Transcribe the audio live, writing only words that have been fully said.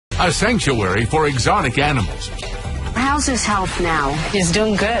a sanctuary for exotic animals. How's his health now? He's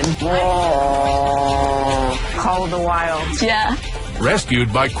doing good. Whoa. Call of the wild. Yeah.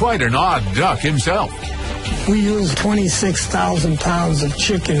 Rescued by quite an odd duck himself. We use 26,000 pounds of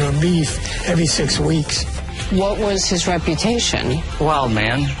chicken or beef every 6 weeks. What was his reputation? Wild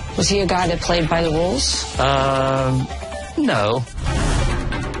man. Was he a guy that played by the rules? No.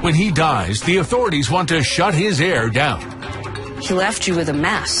 When he dies, the authorities want to shut his heir down. He left you with a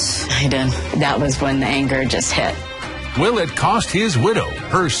mess. I did. That was when the anger just hit. Will it cost his widow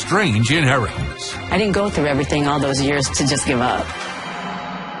her strange inheritance? I didn't go through everything all those years to just give up.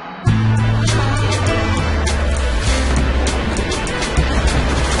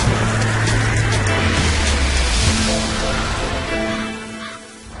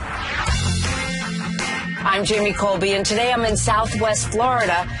 I'm Jamie Colby, and today I'm in Southwest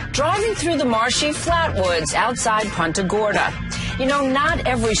Florida, driving through the marshy flatwoods outside Punta Gorda. You know, not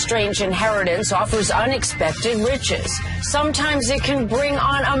every strange inheritance offers unexpected riches. Sometimes it can bring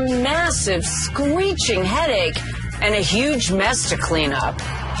on a massive, screeching headache and a huge mess to clean up.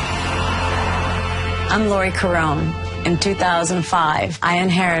 I'm Lori Carone. In 2005, I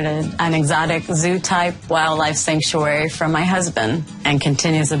inherited an exotic zoo-type wildlife sanctuary from my husband and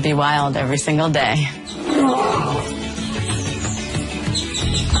continues to be wild every single day.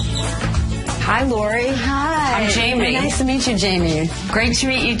 Hi, Lori. Hi. I'm Jamie. Nice to meet you, Jamie. Great to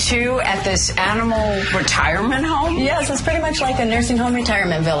meet you, too, at this animal retirement home. Yes, it's pretty much like a nursing home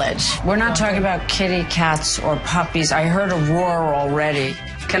retirement village. We're not talking about kitty cats or puppies. I heard a roar already.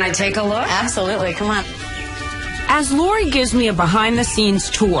 Can I take a look? Absolutely. Come on. As Lori gives me a behind-the-scenes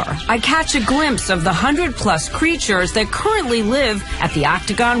tour, I catch a glimpse of the 100-plus creatures that currently live at the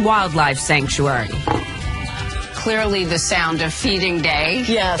Octagon Wildlife Sanctuary. Clearly the sound of feeding day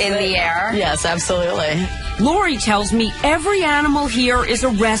in the air. Yes, absolutely. Lori tells me every animal here is a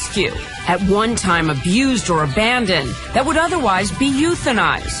rescue, at one time abused or abandoned, that would otherwise be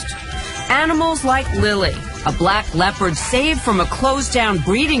euthanized. Animals like Lily, a black leopard saved from a closed-down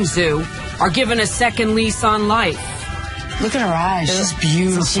breeding zoo, are given a second lease on life. Look at her eyes. She's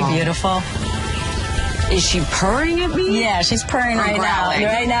beautiful. Isn't she beautiful? Is she purring at me? Yeah, she's purring right growling?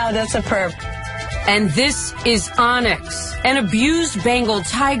 now. Right now, that's a purr. And this is Onyx, an abused Bengal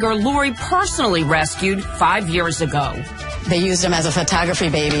tiger Lori personally rescued 5 years ago. They used him as a photography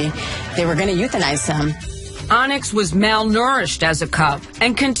baby. They were going to euthanize him. Onyx was malnourished as a cub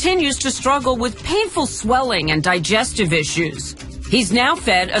and continues to struggle with painful swelling and digestive issues. He's now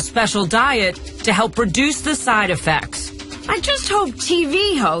fed a special diet to help reduce the side effects. I just hope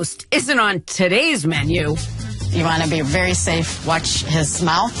TV host isn't on today's menu. You want to be very safe. Watch his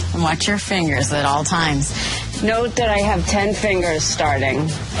mouth and watch your fingers at all times. Note that I have 10 fingers starting.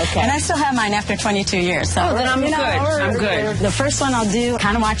 Okay. And I still have mine after 22 years. So then I'm good. I'm good. The first one I'll do,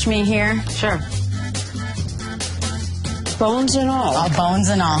 kind of watch me here. Sure. Bones and all. All bones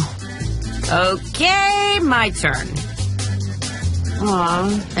and all. Okay, my turn.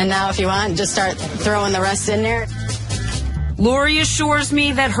 Aww. And now if you want, just start throwing the rest in there. Lori assures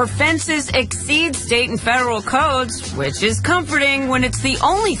me that her fences exceed state and federal codes, which is comforting when it's the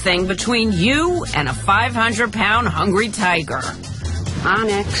only thing between you and a 500-pound hungry tiger.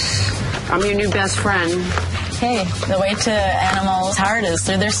 Onyx, I'm your new best friend. Hey, the way to animals' heart is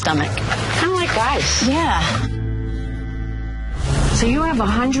through their stomach. Kind of like guys. Yeah. So you have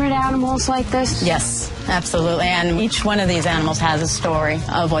 100 animals like this? Yes, absolutely. And each one of these animals has a story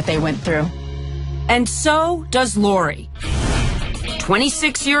of what they went through. And so does Lori.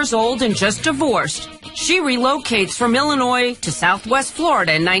 26 years old and just divorced, she relocates from Illinois to Southwest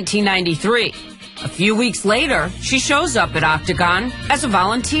Florida in 1993. A few weeks later, she shows up at Octagon as a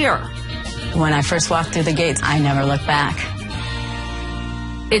volunteer. When I first walked through the gates, I never looked back.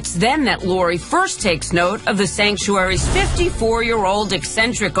 It's then that Lori first takes note of the sanctuary's 54-year-old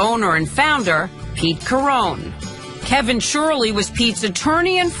eccentric owner and founder, Pete Carone. Kevin Shirley was Pete's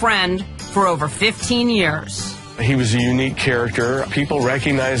attorney and friend for over 15 years. He was a unique character. People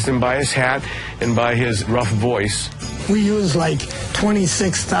recognized him by his hat and by his rough voice. We use like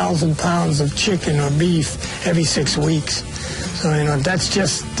 26,000 pounds of chicken or beef every 6 weeks. So, you know, that's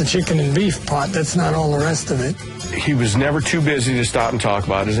just the chicken and beef part. That's not all the rest of it. He was never too busy to stop and talk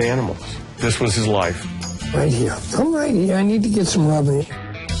about his animals. This was his life. Right here. Come right here. I need to get some rubbing.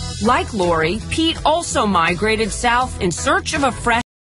 Like Lori, Pete also migrated south in search of a fresh